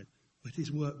wasn't tired, but his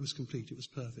work was complete. It was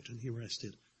perfect, and he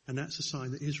rested. And that's a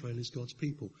sign that Israel is God's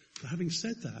people. But having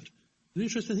said that, the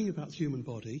interesting thing about the human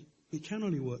body, it can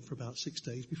only work for about 6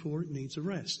 days before it needs a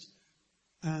rest.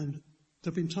 And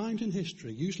there have been times in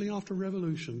history, usually after a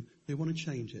revolution, they want to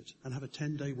change it and have a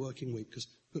 10-day working week, because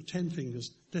you've got 10 fingers,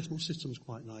 decimal system's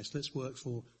quite nice. Let's work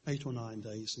for 8 or 9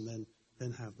 days and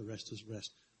then have the rest as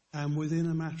rest. And within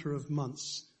a matter of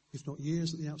months, if not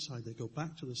years at the outside, they go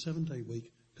back to the 7-day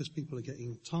week because people are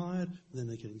getting tired and then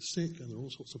they're getting sick and there are all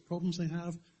sorts of problems they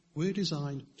have. We're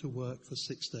designed to work for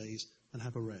 6 days and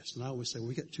have a rest. And I always say, well,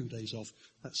 we get 2 days off.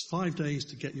 That's 5 days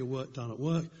to get your work done at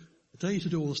work, a day to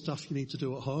do all the stuff you need to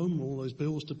do at home, all those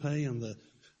bills to pay and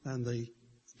the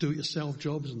do-it-yourself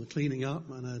jobs and the cleaning up,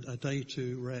 and a day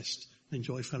to rest,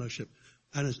 enjoy fellowship.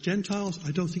 And as Gentiles,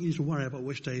 I don't think you need to worry about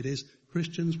which day it is.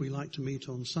 Christians, we like to meet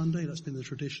on Sunday. That's been the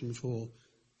tradition for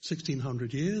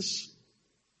 1600 years.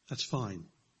 That's fine.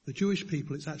 The Jewish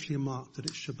people, it's actually a mark that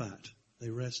it's Shabbat. They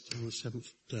rest on the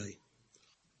 7th day.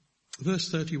 Verse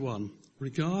 31,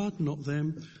 regard not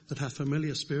them that have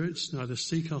familiar spirits, neither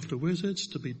seek after wizards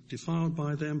to be defiled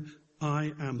by them.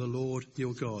 I am the Lord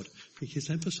your God. He's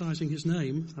emphasizing his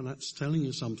name, and that's telling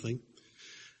you something.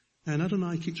 And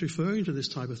Adonai keeps referring to this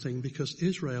type of thing because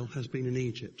Israel has been in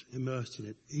Egypt, immersed in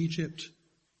it. Egypt,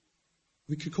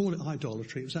 we could call it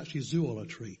idolatry. It was actually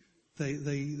zoolatry.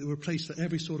 They were a place for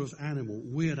every sort of animal,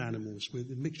 weird animals with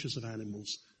mixtures of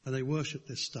animals, and they worshipped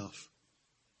this stuff.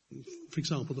 For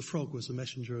example, the frog was the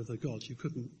messenger of the gods. You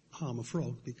couldn't harm a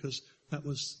frog because that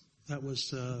was I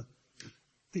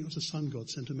think it was the sun god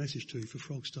sent a message to you if a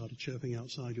frog started chirping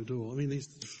outside your door. I mean,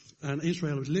 and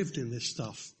Israel had lived in this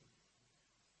stuff.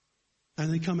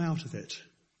 And they come out of it.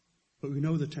 But we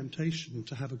know the temptation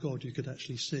to have a God you could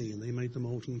actually see, and they made the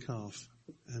molten calf.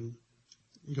 And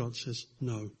God says,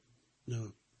 no,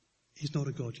 he's not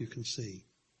a God you can see.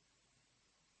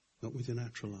 Not with your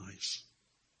natural eyes.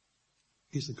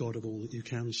 He's the God of all that you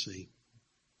can see.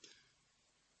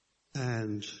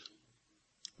 And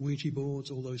Ouija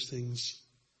boards, all those things,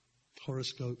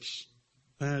 horoscopes,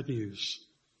 bad news.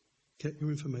 Get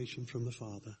your information from the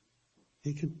Father.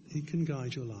 He can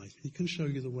guide your life. He can show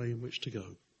you the way in which to go.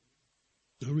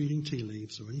 No reading tea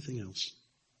leaves or anything else.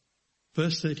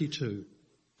 Verse 32.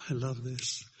 I love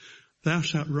this. Thou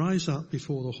shalt rise up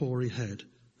before the hoary head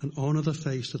and honour the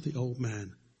face of the old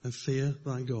man and fear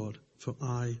thy God, for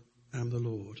I am the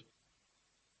Lord.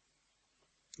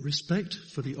 Respect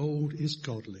for the old is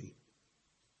godly.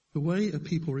 The way a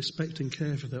people respect and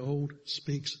care for their old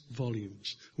speaks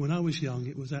volumes. When I was young,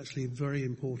 it was actually very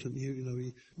important.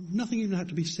 Nothing even had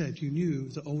to be said. You knew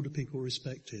that older people were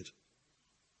respected.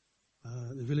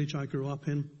 The village I grew up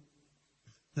in,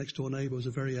 next door neighbour was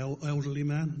a very elderly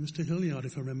man, Mr. Hilliard,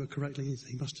 if I remember correctly.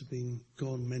 He must have been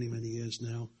gone many, many years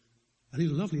now. And he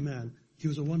was a lovely man. He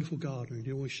was a wonderful gardener.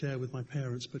 He'd always share with my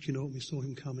parents. But you know, when we saw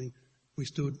him coming, we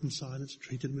stood in silence,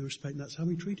 treated him with respect. And that's how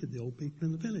we treated the old people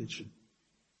in the village.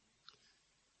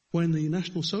 When the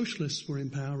National Socialists were in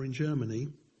power in Germany,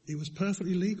 it was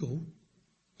perfectly legal,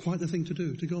 quite the thing to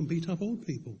do, to go and beat up old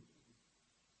people.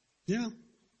 Yeah,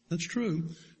 that's true.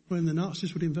 When the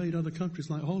Nazis would invade other countries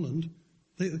like Holland,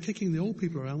 kicking the old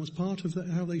people around was part of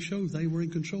how they showed they were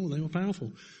in control, they were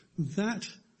powerful. That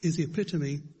is the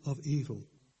epitome of evil.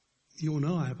 You all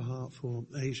know I have a heart for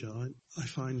Asia. I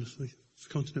find the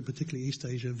continent, particularly East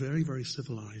Asia, very, very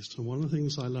civilized. And one of the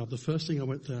things I love, the first thing I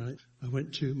went there, I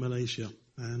went to Malaysia.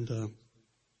 And a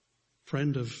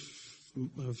friend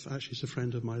actually it's a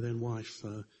friend of my then wife,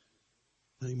 her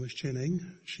name was Cheneng.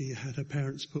 She had her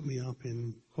parents put me up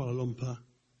in Kuala Lumpur.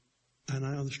 And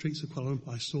on the streets of Kuala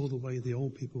Lumpur, I saw the way the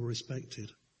old people were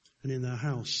respected. And in their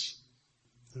house,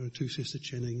 there were two sisters,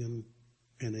 Cheneng and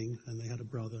Penning, and they had a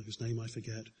brother whose name I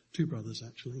forget. Two brothers,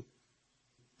 actually.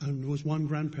 And there was one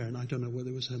grandparent. I don't know whether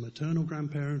it was her maternal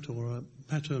grandparent or a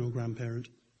paternal grandparent.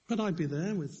 But I'd be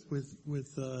there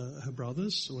with her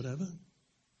brothers or whatever.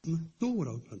 And the door would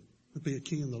open. There'd be a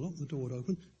key in the lock, the door would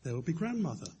open. There would be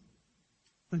grandmother.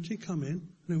 And she'd come in,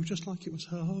 and it was just like it was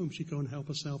her home. She'd go and help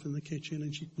herself in the kitchen,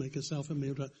 and she'd make herself a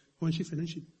meal. When she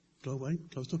finished, she'd go away,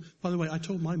 close the door. By the way, I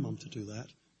told my mum to do that.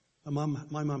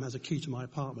 My mum has a key to my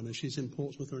apartment, and she's in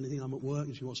Portsmouth or anything. I'm at work,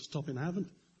 and she wants to stop in. I haven't.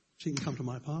 She can come to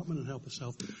my apartment and help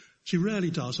herself. She rarely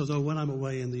does, although when I'm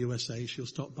away in the USA, she'll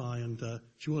stop by and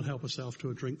she will help herself to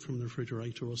a drink from the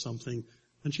refrigerator or something.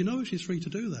 And she knows she's free to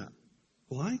do that.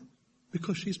 Why?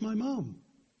 Because she's my mum.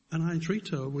 And I treat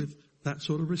her with that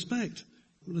sort of respect.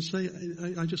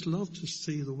 I just love to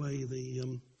see the way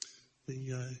the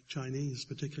Chinese,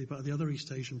 particularly, but the other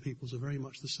East Asian peoples are very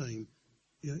much the same.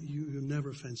 You're never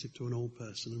offensive to an old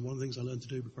person. And one of the things I learned to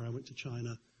do before I went to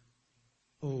China,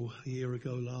 a year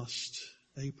ago last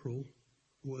April,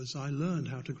 was I learned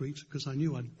how to greet, because I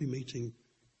knew I'd be meeting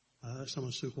some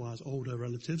of Sue Hua's older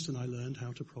relatives, and I learned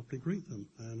how to properly greet them.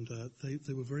 And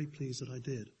they were very pleased that I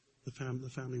did. The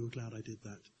family were glad I did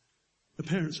that. The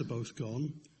parents are both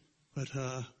gone, but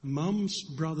her mum's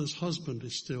brother's husband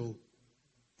is still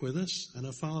with us, and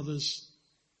her father's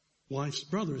wife's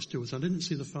brother is still with us. I didn't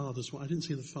see the father's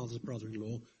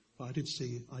brother-in-law, but I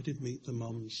did meet the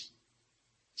mum's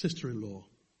sister-in-law.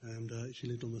 And she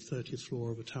lived on the 30th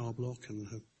floor of a tower block, and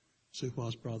her Sue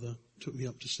Hua's brother took me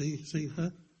up to see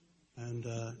her. And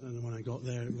when I got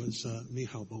there, it was Ni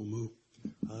hao bo mu.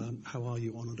 How are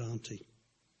you, honoured auntie?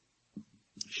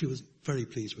 She was very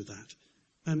pleased with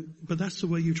that. But that's the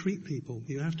way you treat people.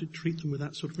 You have to treat them with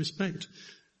that sort of respect.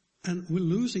 And we're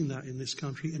losing that in this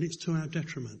country, and it's to our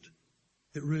detriment.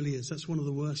 It really is. That's one of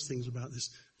the worst things about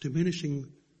this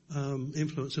diminishing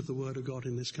influence of the Word of God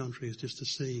in this country, is just to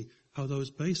see how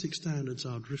those basic standards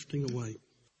are drifting away.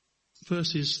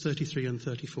 Verses 33 and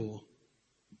 34.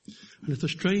 And if the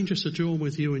stranger sojourn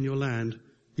with you in your land,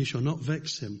 ye shall not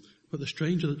vex him, but the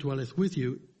stranger that dwelleth with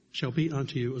you shall be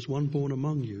unto you as one born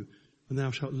among you, and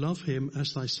thou shalt love him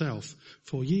as thyself,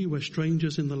 for ye were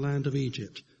strangers in the land of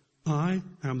Egypt. I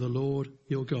am the Lord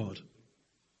your God.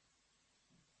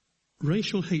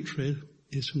 Racial hatred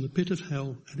is from the pit of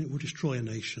hell, and it will destroy a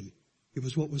nation. It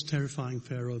was what was terrifying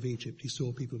Pharaoh of Egypt. He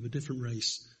saw people of a different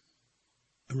race,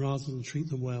 and rather than treat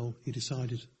them well, he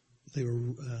decided they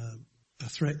were a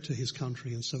threat to his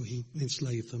country, and so he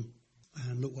enslaved them.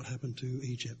 And look what happened to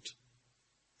Egypt.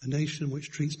 A nation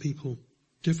which treats people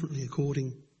differently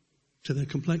according to their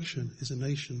complexion is a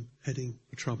nation heading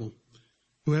for trouble.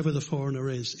 Whoever the foreigner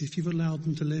is, if you've allowed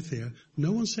them to live here,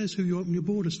 no one says who you open your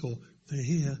borders for. They're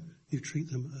here, you treat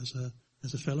them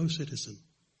as a fellow citizen.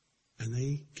 And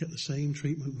they get the same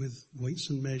treatment with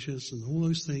weights and measures and all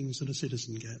those things that a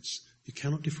citizen gets. You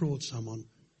cannot defraud someone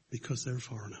because they're a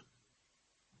foreigner.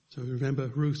 So remember,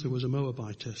 Ruth was a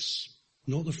Moabitess,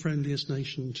 not the friendliest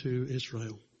nation to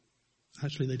Israel.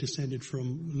 Actually, they descended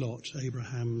from Lot,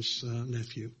 Abraham's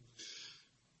nephew.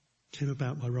 Came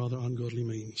about by rather ungodly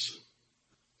means.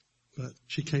 but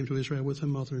she came to Israel with her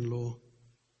mother-in-law,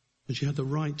 and she had the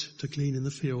right to glean in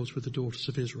the fields with the daughters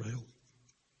of Israel.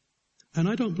 And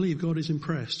I don't believe God is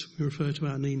impressed. We refer to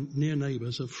our near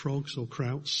neighbours of frogs or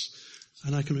krauts,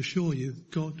 and I can assure you,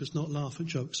 God does not laugh at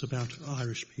jokes about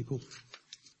Irish people.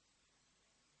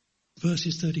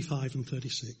 Verses 35 and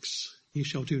 36. Ye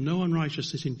shall do no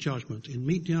unrighteousness in judgment, in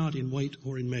meat yard, in weight,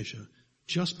 or in measure.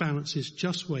 Just balances,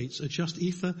 just weights, a just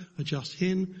ephah, a just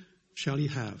hin shall ye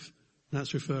have.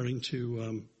 That's referring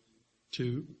to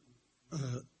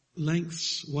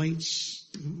lengths, weights,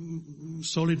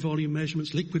 solid volume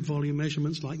measurements, liquid volume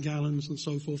measurements like gallons and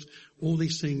so forth. All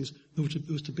these things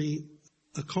was to be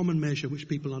a common measure which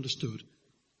people understood.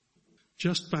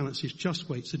 Just balances, just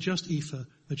weights, a just ephah,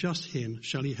 a just hin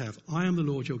shall ye have. I am the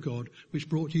Lord your God, which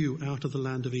brought you out of the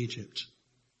land of Egypt.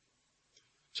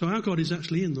 So our God is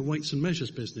actually in the weights and measures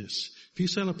business. If you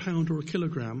sell a pound or a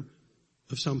kilogram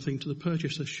of something, to the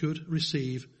purchaser should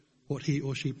receive what he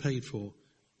or she paid for.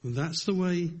 And that's the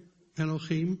way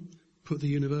Elohim put the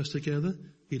universe together.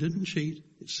 He didn't cheat.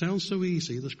 It sounds so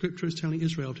easy. The scripture is telling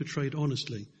Israel to trade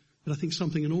honestly. But I think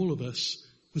something in all of us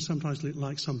would sometimes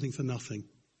like something for nothing.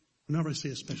 Whenever I see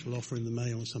a special offer in the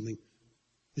mail or something,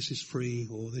 this is free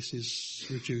or this is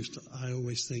reduced, I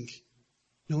always think,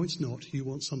 no, it's not. You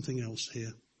want something else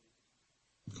here.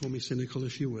 Call me cynical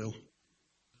if you will.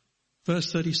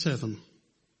 Verse 37.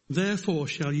 Therefore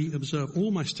shall ye observe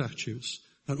all my statutes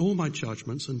and all my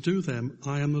judgments, and do them.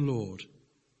 I am the Lord.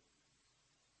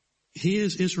 He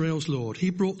is Israel's Lord.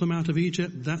 He brought them out of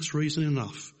Egypt. That's reason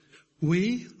enough.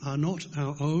 We are not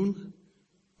our own.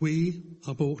 We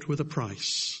are bought with a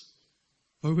price.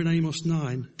 Over in Amos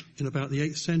 9, in about the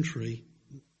 8th century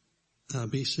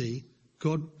BC,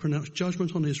 God pronounced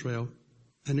judgment on Israel,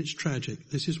 and it's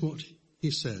tragic. This is what he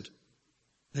said.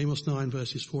 Amos 9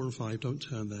 verses 4 and 5. Don't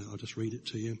turn there. I'll just read it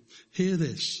to you. Hear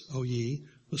this, O ye,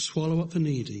 that swallow up the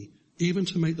needy, even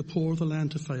to make the poor of the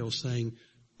land to fail, saying,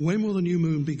 when will the new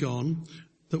moon be gone,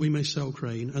 that we may sell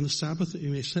grain, and the Sabbath that we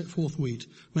may set forth wheat,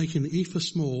 making the ephah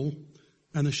small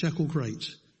and the shekel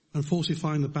great, and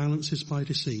falsifying the balances by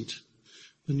deceit?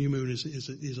 The new moon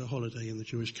is a holiday in the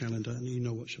Jewish calendar, and you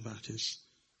know what Shabbat is.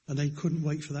 And they couldn't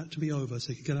wait for that to be over so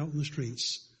they could get out on the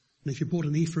streets. And if you bought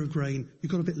an ephah of grain, you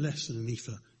got a bit less than an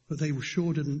ephah. But they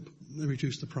sure didn't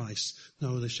reduce the price.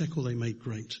 No, the shekel they made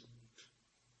great.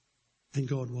 And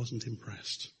God wasn't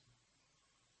impressed.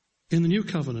 In the new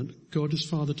covenant, God is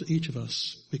Father to each of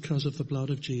us because of the blood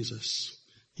of Jesus.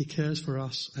 He cares for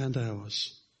us and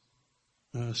ours.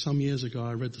 Some years ago,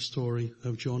 I read the story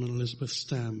of John and Elizabeth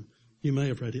Stam. You may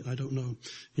have read it, I don't know.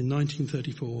 In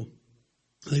 1934,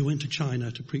 they went to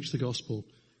China to preach the gospel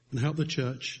and help the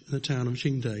church in the town of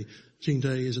Jingde. Jingde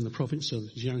is in the province of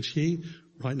Jiangxi,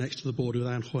 right next to the border with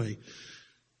Anhui.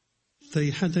 They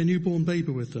had their newborn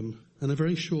baby with them, and a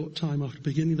very short time after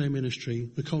beginning their ministry,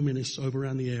 the communists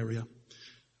overran the area.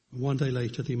 One day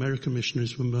later, the American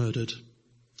missionaries were murdered.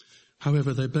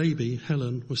 However, their baby,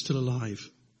 Helen, was still alive,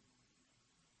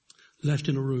 left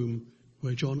in a room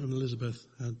where John and Elizabeth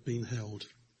had been held.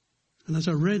 And as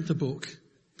I read the book,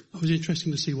 it was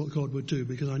interesting to see what God would do,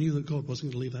 because I knew that God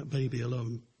wasn't going to leave that baby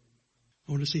alone.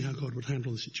 I wanted to see how God would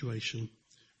handle the situation.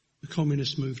 The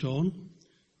communists moved on,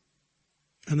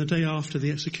 and the day after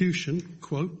the execution,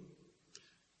 quote,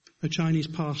 a Chinese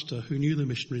pastor who knew the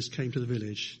missionaries came to the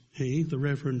village. He, the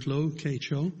Reverend Lo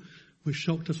Kei-cho, was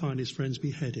shocked to find his friends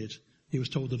beheaded. He was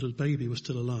told that his baby was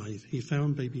still alive. He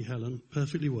found baby Helen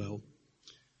perfectly well.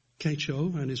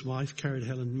 Kei-cho and his wife carried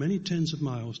Helen many tens of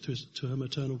miles to her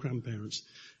maternal grandparents.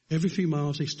 Every few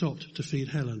miles they stopped to feed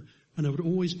Helen, and there would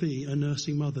always be a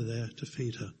nursing mother there to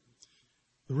feed her.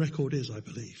 The record is, I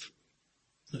believe,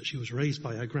 that she was raised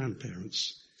by her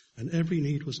grandparents, and every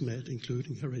need was met,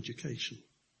 including her education.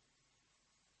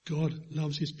 God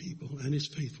loves his people and is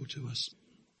faithful to us.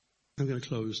 I'm going to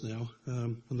close now.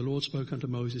 And the Lord spoke unto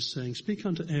Moses, saying, speak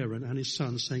unto Aaron and his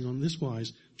sons, saying, on this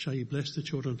wise shall ye bless the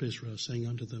children of Israel, saying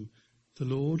unto them, the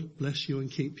Lord bless you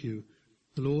and keep you.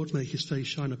 The Lord make his face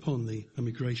shine upon thee and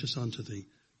be gracious unto thee.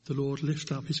 The Lord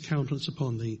lift up his countenance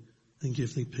upon thee and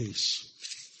give thee peace.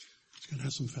 Let's go and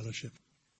have some fellowship.